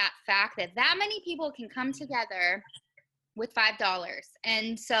life. Just that fact that many people can come together with $5.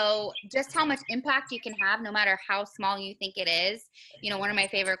 And so just how much impact you can have, no matter how small you think it is. You know, one of my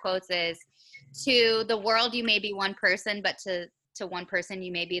favorite quotes is, to the world, you may be one person, but to one person,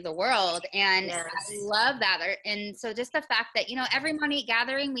 you may be the world. And yes. I love that. And so just the fact that, you know, every Monat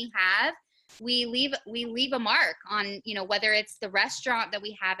gathering we have, we leave a mark on, you know, whether it's the restaurant that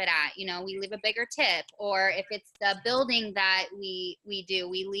we have it at, you know, we leave a bigger tip, or if it's the building that we do,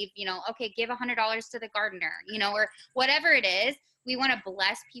 we leave, you know, okay, give $100 to the gardener, you know, or whatever it is. We want to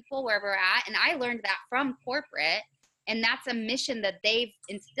bless people wherever we're at. And I learned that from corporate. And that's a mission that they've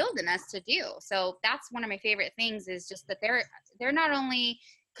instilled in us to do. So that's one of my favorite things, is just that they're not only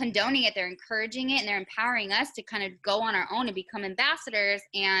condoning it, they're encouraging it, and they're empowering us to kind of go on our own and become ambassadors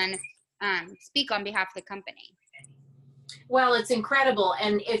and speak on behalf of the company. Well, it's incredible.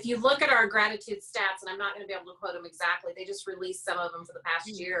 And if you look at our gratitude stats, and I'm not going to be able to quote them exactly, they just released some of them for the past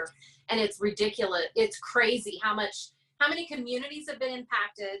year, and it's ridiculous. It's crazy how many communities have been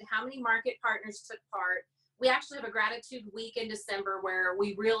impacted, how many market partners took part. We actually have a gratitude week in December where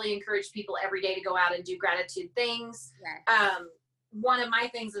we really encourage people every day to go out and do gratitude things. Yes. One of my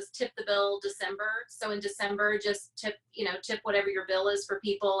things is tip the bill December. So in December, just tip whatever your bill is for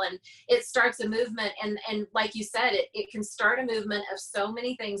people. And it starts a movement. And like you said, it can start a movement of so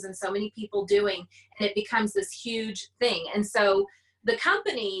many things and so many people doing, and it becomes this huge thing. And so the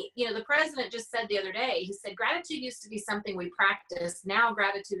company, you know, the president just said the other day, he said, gratitude used to be something we practiced. Now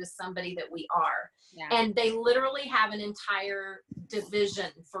gratitude is somebody that we are. Yeah. And they literally have an entire division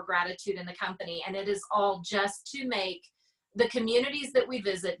for gratitude in the company. And it is all just to make the communities that we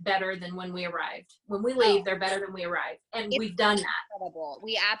visit better than when we arrived. When we leave, they're better than we arrived. And we've done that. Incredible.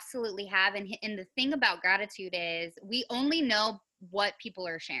 We absolutely have. And the thing about gratitude is we only know what people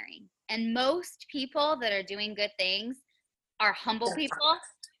are sharing. And most people that are doing good things are humble people,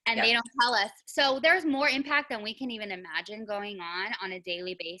 and they don't tell us. So there's more impact than we can even imagine going on a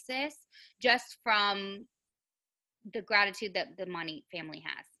daily basis, just from the gratitude that the Monat family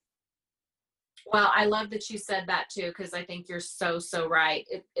has. Well, I love that you said that too, because I think you're so right.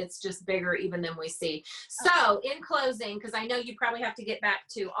 It's just bigger even than we see. So in closing, because I know you probably have to get back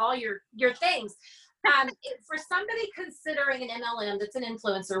to all your things. For somebody considering an MLM that's an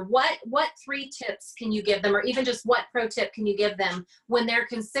influencer, what 3 tips can you give them, or even just what pro tip can you give them when they're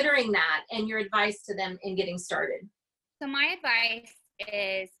considering that, and your advice to them in getting started? So my advice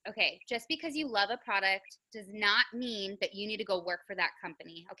is, okay, just because you love a product does not mean that you need to go work for that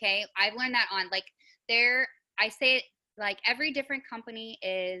company. Okay. I've learned that I say it like every different company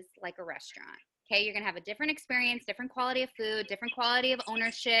is like a restaurant. Okay, you're going to have a different experience, different quality of food, different quality of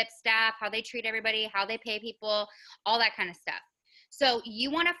ownership, staff, how they treat everybody, how they pay people, all that kind of stuff. So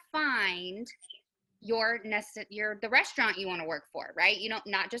you want to find the restaurant you want to work for, right? You know,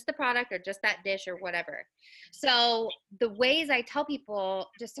 not just the product or just that dish or whatever. So the ways I tell people,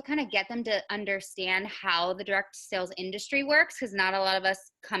 just to kind of get them to understand how the direct sales industry works, because not a lot of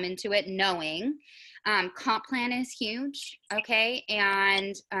us come into it knowing. Comp plan is huge. Okay.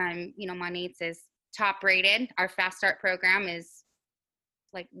 And, you know, Monat's is top rated. Our Fast Start program is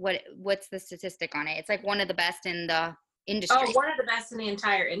like, what's the statistic on it? It's like one of the best in the industry. Oh, one of the best in the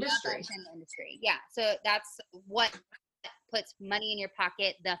entire industry. Yeah. So that's what puts money in your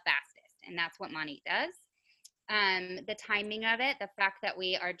pocket the fastest. And that's what Monat does. the timing of it, the fact that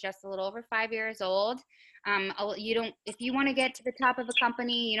we are just a little over 5 years old. If you want to get to the top of a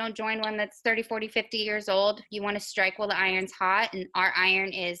company, you don't join one that's 30, 40, 50 years old. You want to strike while the iron's hot, and our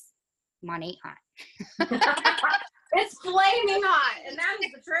iron is money hot. It's flaming hot, and that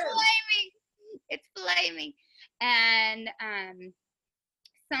is the truth. It's flaming. And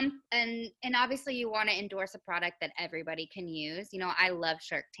and obviously you want to endorse a product that everybody can use. You know, I love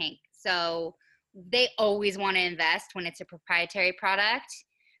Shark Tank. So they always want to invest when it's a proprietary product,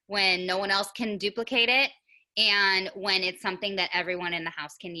 when no one else can duplicate it, and when it's something that everyone in the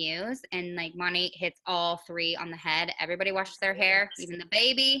house can use. And like Monty hits all three on the head. Everybody washes their hair, even the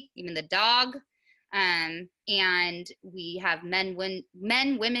baby, even the dog. And we have men,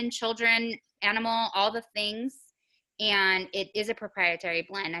 women, children, animal, all the things. And it is a proprietary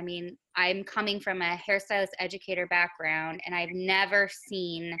blend. I mean, I'm coming from a hairstylist educator background, and I've never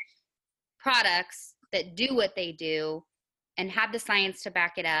seen products that do what they do and have the science to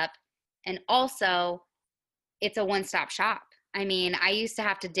back it up. And also, it's a one-stop shop. I mean, I used to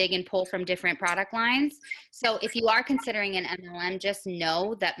have to dig and pull from different product lines. So if you are considering an MLM, just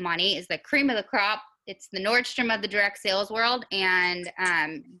know that Monty is the cream of the crop. It's the Nordstrom of the direct sales world. And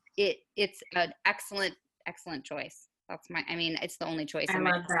it's an excellent choice. It's the only choice. I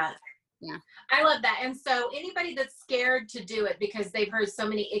love that. Yeah. I love that. And so anybody that's scared to do it because they've heard so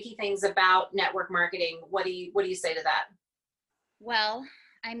many icky things about network marketing, what do you say to that? Well,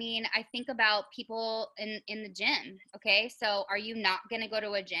 I mean, I think about people in the gym. Okay. So are you not going to go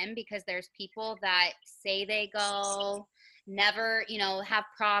to a gym because there's people that say they go, never, have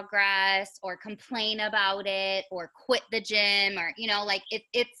progress or complain about it or quit the gym, or, like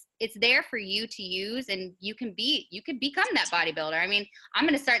it's there for you to use, and you could become that bodybuilder. I mean, I'm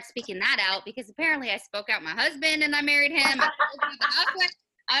going to start speaking that out because apparently I spoke out my husband and I married him.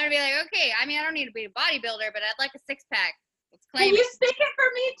 I'm going to be like, okay, I mean, I don't need to be a bodybuilder, but I'd like a six-pack. Let's claim Can you speak it for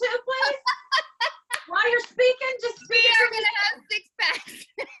me too, please? While you're speaking, just speak. We are going to have six-packs.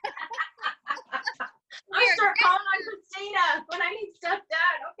 I'll start calling on Christina when I need stuff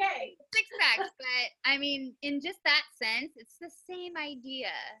done. Okay. Six-packs, but I mean, in just that sense, it's the same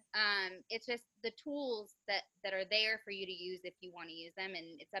idea. It's just the tools that are there for you to use if you want to use them,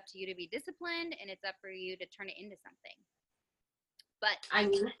 and it's up to you to be disciplined, and it's up for you to turn it into something. But I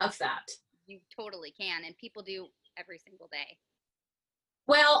love that. You totally can, and people do every single day.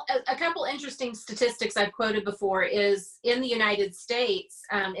 Well, a couple interesting statistics I've quoted before is in the United States,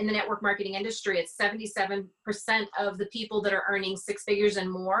 in the network marketing industry, it's 77% of the people that are earning six figures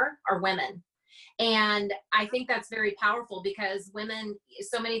and more are women. And I think that's very powerful because women,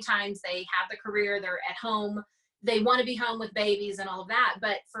 so many times they have the career, they're at home, they want to be home with babies and all of that.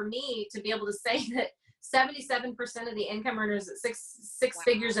 But for me to be able to say that 77% of the income earners at six Wow.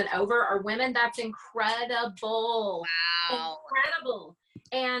 figures and over are women, that's incredible. Wow. Incredible.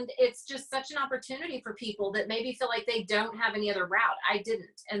 And it's just such an opportunity for people that maybe feel like they don't have any other route. I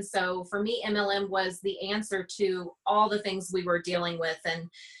didn't. And so for me, MLM was the answer to all the things we were dealing with. And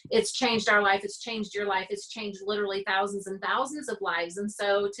it's changed our life. It's changed your life. It's changed literally thousands and thousands of lives. And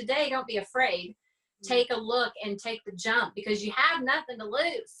so today, don't be afraid. Take a look and take the jump because you have nothing to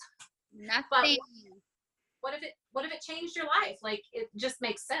lose. Nothing. But what if it changed your life? Like, it just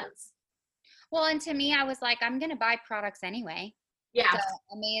makes sense. Well, and to me, I was like, I'm going to buy products anyway. Yeah. So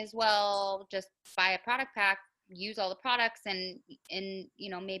I may as well just buy a product pack, use all the products, and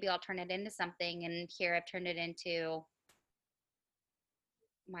maybe I'll turn it into something. And here I've turned it into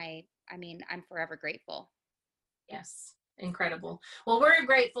I'm forever grateful. Yes. Incredible. Well, we're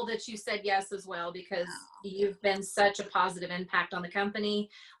grateful that you said yes as well, because you've been such a positive impact on the company,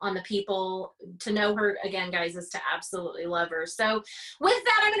 on the people. To know her again, guys, is to absolutely love her. So with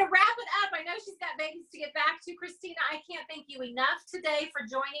that, I'm going to wrap it up. I know she's got babies to get back to. Christina, I can't thank you enough today for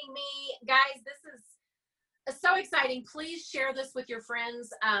joining me. Guys, this is so exciting. Please share this with your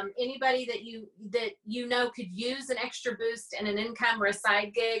friends. Anybody that you know could use an extra boost and an income or a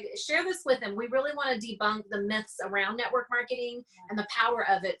side gig, share this with them. We really want to debunk the myths around network marketing and the power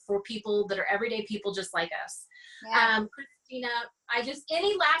of it for people that are everyday people just like us. Yeah. Christina,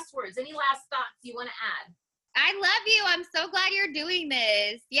 any last words, any last thoughts you want to add? I love you. I'm so glad you're doing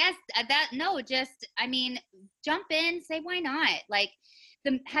this. Yes, jump in, say why not? Like,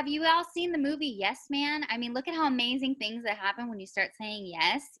 have you all seen the movie Yes Man? I mean, look at how amazing things that happen when you start saying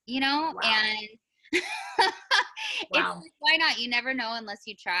yes, Wow. And Wow. It's, why not? You never know unless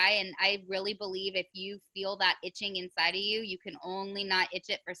you try. And I really believe if you feel that itching inside of you, you can only not itch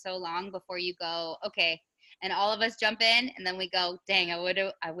it for so long before you go, okay. And all of us jump in, and then we go, dang,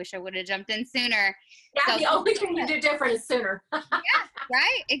 I wish I would have jumped in sooner. Yeah, so, the only thing you do different is sooner. Yeah,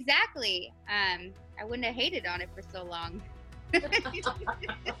 right? Exactly. I wouldn't have hated on it for so long.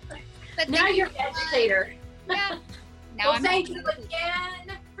 But now you're an educator. Yeah. Now Well, I'm thank you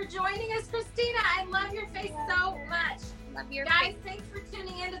again for joining us, Christina. I love your face so much. Love your Guys, face. thanks for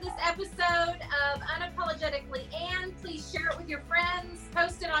tuning into this episode of Unapologetically Ann. Please share it with your friends,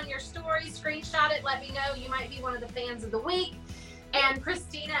 post it on your story, screenshot it, let me know you might be one of the fans of the week. And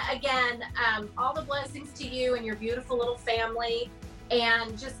Christina, again, all the blessings to you and your beautiful little family.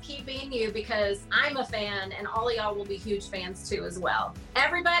 And just keep being you, because I'm a fan and all of y'all will be huge fans too as well.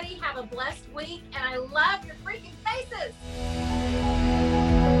 Everybody have a blessed week, and I love your freaking faces.